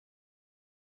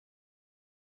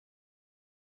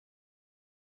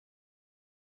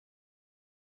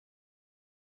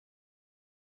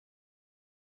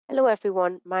Hello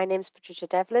everyone, my name is Patricia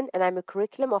Devlin and I'm a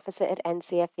Curriculum Officer at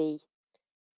NCFE.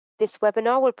 This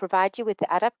webinar will provide you with the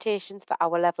adaptations for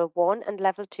our Level 1 and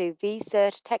Level 2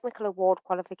 Cert Technical Award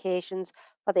qualifications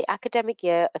for the academic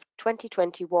year of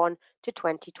 2021 to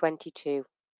 2022.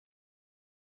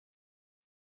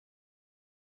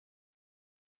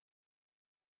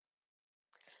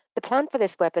 The plan for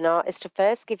this webinar is to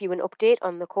first give you an update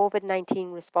on the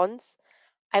COVID-19 response.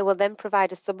 I will then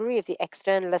provide a summary of the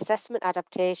external assessment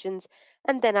adaptations,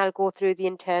 and then I'll go through the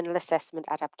internal assessment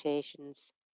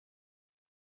adaptations.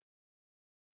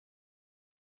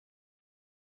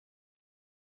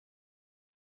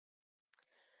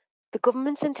 The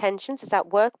government's intentions is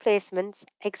that work placements,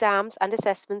 exams and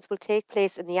assessments will take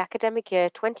place in the academic year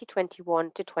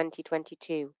 2021 to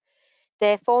 2022,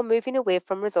 therefore moving away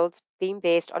from results being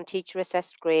based on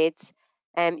teacher-assessed grades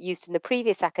used in the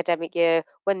previous academic year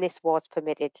when this was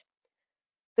permitted.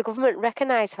 The government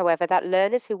recognised, however, that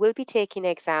learners who will be taking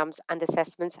exams and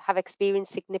assessments have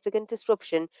experienced significant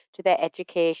disruption to their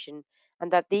education,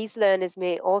 and that these learners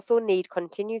may also need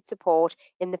continued support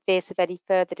in the face of any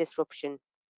further disruption.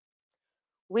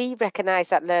 We recognise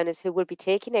that learners who will be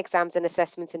taking exams and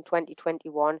assessments in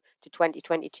 2021 to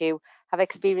 2022 have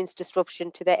experienced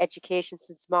disruption to their education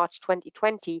since March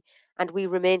 2020, and we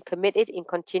remain committed in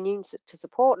continuing to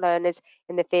support learners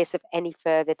in the face of any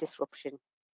further disruption.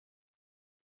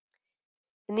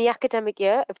 In the academic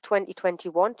year of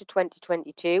 2021 to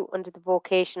 2022, under the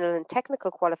Vocational and Technical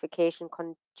Qualification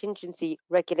Contingency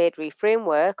Regulatory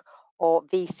Framework, or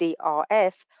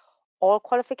VCRF, all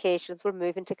qualifications will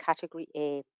move into Category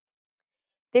A.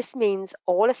 This means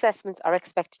all assessments are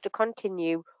expected to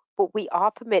continue, but we are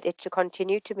permitted to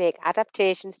continue to make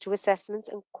adaptations to assessments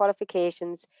and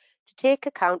qualifications to take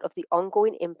account of the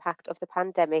ongoing impact of the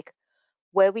pandemic,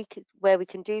 where we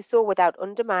can do so without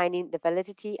undermining the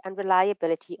validity and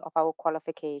reliability of our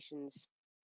qualifications.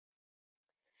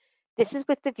 This is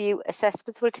with the view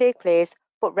assessments will take place,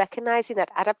 but recognising that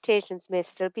adaptations may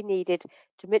still be needed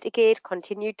to mitigate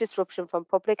continued disruption from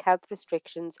public health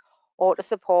restrictions or to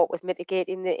support with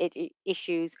mitigating the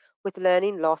issues with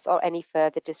learning loss or any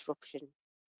further disruption.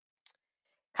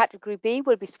 Category B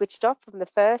will be switched off from the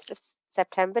 1st of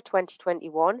September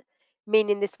 2021,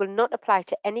 meaning this will not apply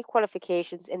to any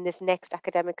qualifications in this next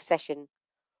academic session,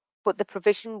 but the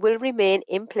provision will remain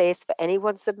in place for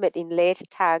anyone submitting late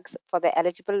tags for their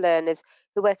eligible learners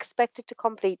who are expected to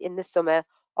complete in the summer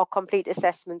or complete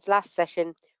assessments last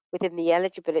session within the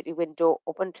eligibility window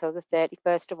up until the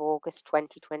 31st of August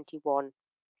 2021.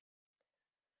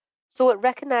 So it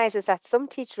recognises that some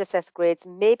teacher-assessed grades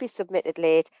may be submitted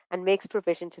late and makes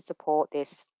provision to support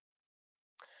this.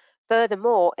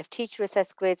 Furthermore, if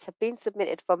teacher-assessed grades have been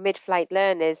submitted for mid-flight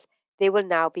learners, they will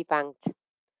now be banked.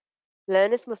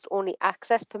 Learners must only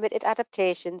access permitted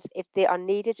adaptations if they are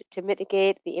needed to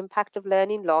mitigate the impact of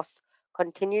learning loss,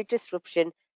 continued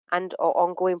disruption, and/or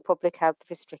ongoing public health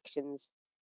restrictions.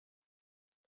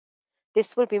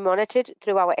 This will be monitored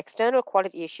through our external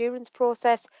quality assurance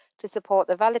process to support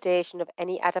the validation of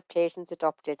any adaptations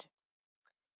adopted.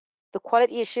 The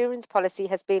quality assurance policy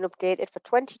has been updated for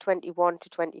 2021 to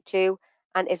 22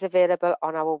 and is available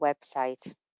on our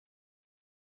website.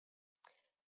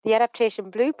 The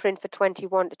adaptation blueprint for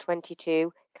 21 to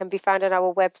 22 can be found on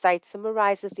our website,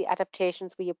 summarises the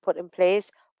adaptations we have put in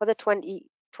place for the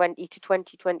 2020 to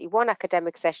 2021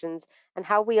 academic sessions and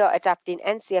how we are adapting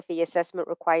NCFE assessment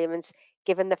requirements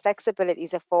given the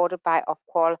flexibilities afforded by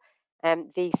Ofqual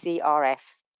VCRF.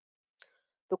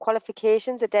 The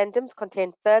qualifications addendums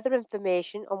contain further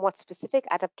information on what specific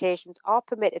adaptations are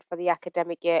permitted for the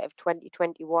academic year of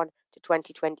 2021 to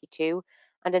 2022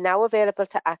 and are now available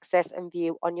to access and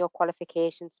view on your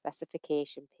qualification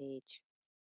specification page.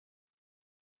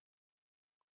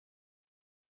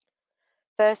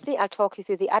 Firstly, I'll talk you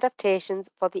through the adaptations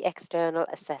for the external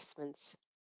assessments.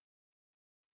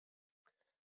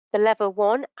 The Level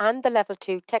 1 and the Level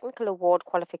 2 Technical Award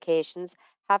qualifications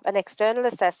have an external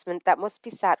assessment that must be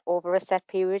sat over a set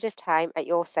period of time at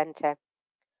your centre.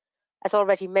 As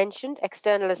already mentioned,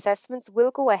 external assessments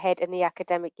will go ahead in the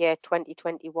academic year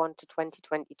 2021 to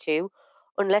 2022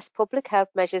 unless public health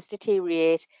measures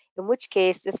deteriorate, in which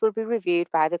case this will be reviewed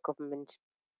by the government.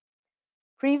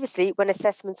 Previously, when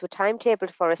assessments were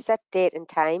timetabled for a set date and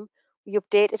time, we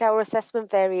updated our assessment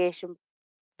variation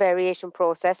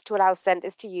process to allow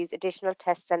centres to use additional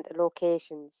test centre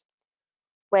locations.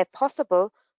 Where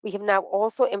possible, we have now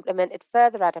also implemented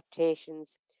further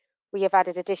adaptations. We have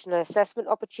added additional assessment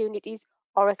opportunities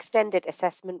or extended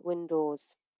assessment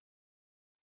windows.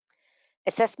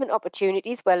 Assessment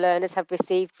opportunities where learners have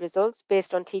received results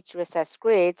based on teacher-assessed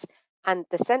grades and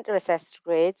the centre-assessed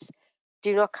grades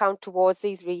do not count towards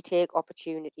these retake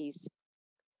opportunities.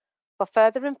 For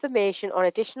further information on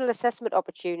additional assessment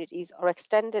opportunities or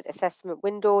extended assessment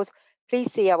windows,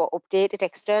 please see our updated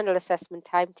external assessment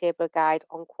timetable guide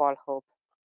on QualHub.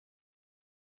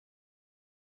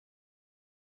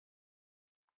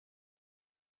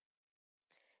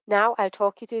 Now I'll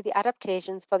talk you through the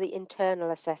adaptations for the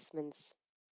internal assessments.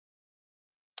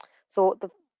 So the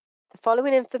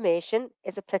following information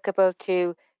is applicable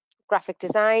to graphic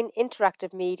design,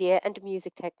 interactive media, and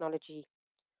music technology.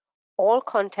 All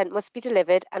content must be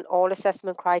delivered and all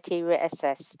assessment criteria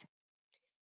assessed.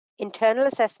 Internal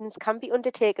assessments can be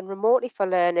undertaken remotely for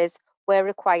learners where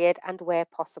required and where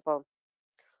possible.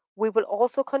 We will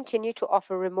also continue to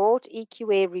offer remote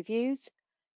EQA reviews.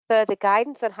 Further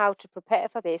guidance on how to prepare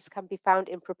for this can be found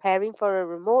in Preparing for a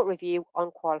Remote Review on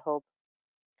QualHub.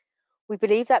 We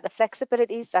believe that the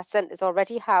flexibilities that centres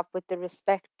already have with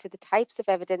respect to the types of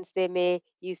evidence they may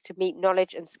use to meet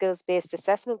knowledge and skills-based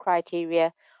assessment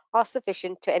criteria are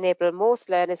sufficient to enable most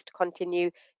learners to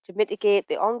continue to mitigate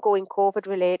the ongoing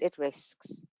COVID-related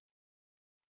risks.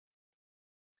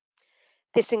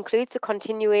 This includes the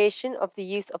continuation of the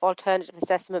use of alternative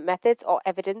assessment methods or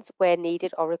evidence where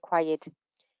needed or required.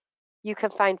 You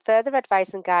can find further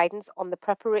advice and guidance on the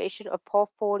preparation of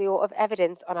portfolio of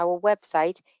evidence on our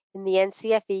website in the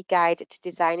NCFE Guide to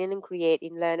Designing and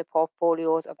Creating Learner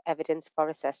Portfolios of Evidence for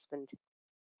Assessment.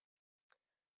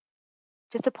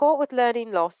 To support with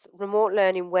learning loss, remote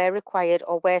learning where required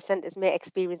or where centres may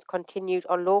experience continued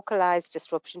or localised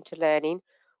disruption to learning,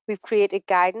 we've created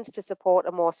guidance to support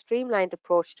a more streamlined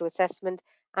approach to assessment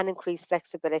and increase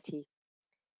flexibility.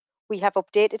 We have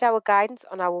updated our guidance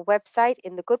on our website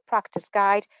in the Good Practice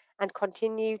Guide and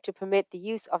continue to permit the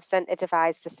use of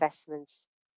centre-devised assessments.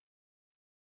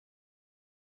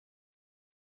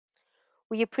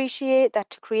 We appreciate that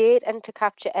to create and to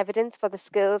capture evidence for the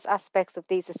skills aspects of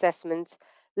these assessments,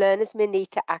 learners may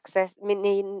need access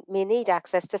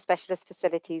to specialist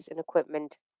facilities and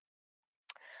equipment.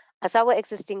 As our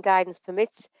existing guidance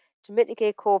permits, to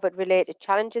mitigate COVID-related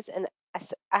challenges and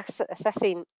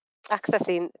accessing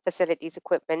facilities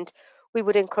equipment, we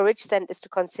would encourage centres to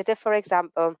consider, for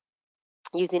example,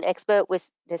 using expert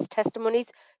witness testimonies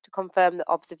to confirm the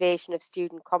observation of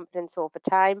student competence over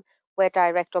time where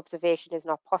direct observation is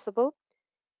not possible,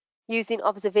 using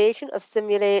observation of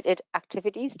simulated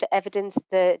activities to evidence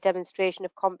the demonstration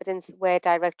of competence where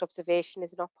direct observation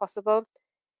is not possible,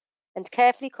 and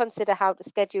carefully consider how to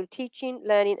schedule teaching,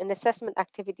 learning and assessment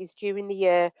activities during the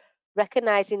year,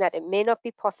 recognising that it may not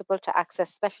be possible to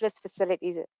access specialist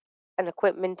facilities and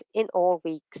equipment in all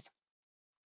weeks.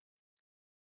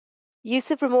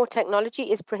 Use of remote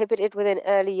technology is prohibited within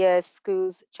early years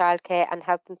schools, childcare and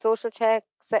health and social care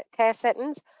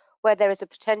settings where there is a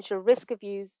potential risk of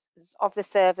use of the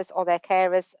service or their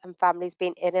carers and families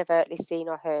being inadvertently seen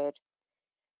or heard.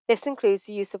 This includes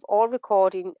the use of all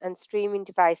recording and streaming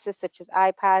devices such as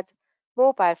iPads,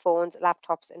 mobile phones,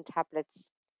 laptops and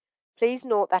tablets. Please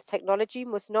note that technology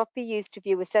must not be used to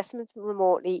view assessments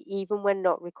remotely even when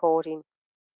not recording.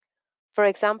 For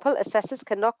example, assessors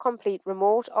cannot complete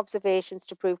remote observations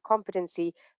to prove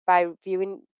competency by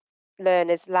viewing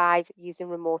learners live using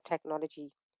remote technology.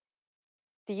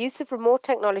 The use of remote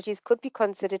technologies could be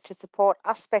considered to support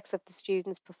aspects of the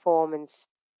student's performance.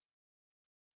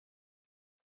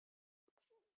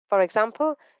 For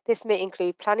example, this may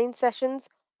include planning sessions,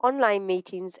 online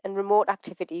meetings and remote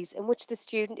activities in which the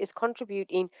student is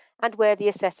contributing and where the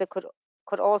assessor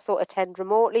could also attend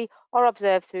remotely or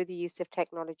observe through the use of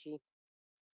technology.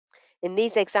 In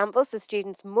these examples, the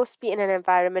students must be in an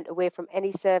environment away from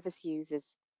any service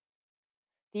users.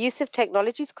 The use of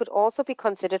technologies could also be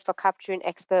considered for capturing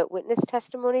expert witness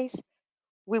testimonies.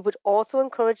 We would also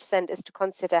encourage centres to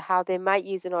consider how they might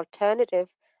use an alternative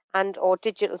and/or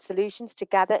digital solutions to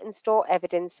gather and store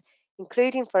evidence,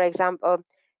 including, for example,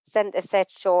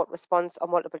 centre-set short response or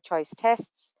multiple choice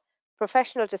tests,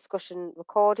 professional discussion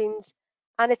recordings,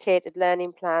 annotated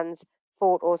learning plans,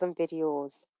 photos and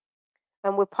videos.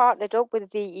 And we're partnered up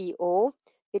with VEO,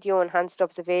 Video Enhanced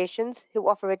Observations, who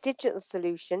offer a digital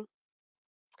solution.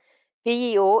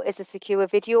 VEO is a secure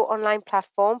video online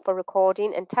platform for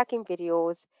recording and tagging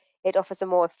videos. It offers a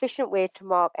more efficient way to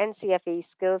mark NCFE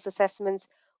skills assessments,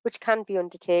 which can be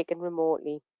undertaken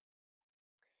remotely.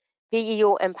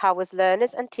 VEO empowers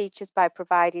learners and teachers by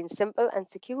providing a simple and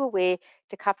secure way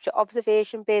to capture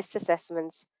observation-based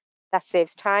assessments that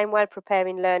saves time while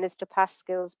preparing learners to pass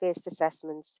skills-based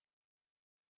assessments.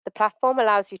 The platform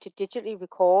allows you to digitally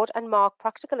record and mark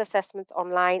practical assessments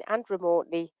online and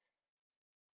remotely.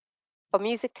 For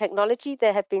music technology,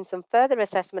 there have been some further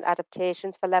assessment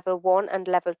adaptations for Level 1 and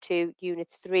Level 2,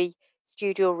 Units 3,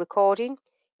 studio recording,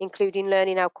 including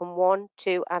Learning Outcome 1,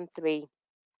 2 and 3.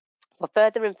 For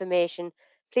further information,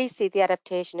 please see the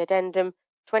Adaptation Addendum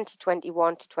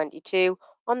 2021-22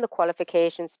 on the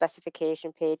Qualification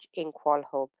Specification page in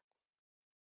QualHub.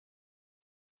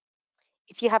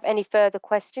 If you have any further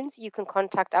questions, you can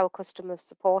contact our customer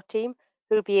support team,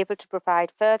 who will be able to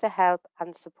provide further help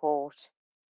and support.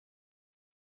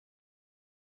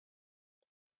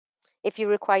 If you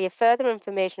require further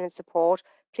information and support,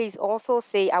 please also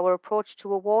see our Approach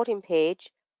to Awarding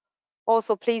page.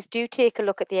 Also, please do take a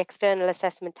look at the External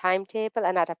Assessment Timetable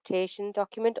and Adaptation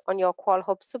document on your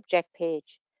QualHub subject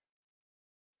page.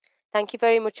 Thank you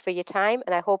very much for your time,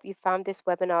 and I hope you found this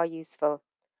webinar useful.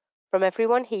 From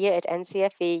everyone here at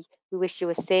NCFE, we wish you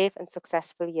a safe and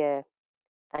successful year.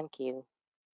 Thank you.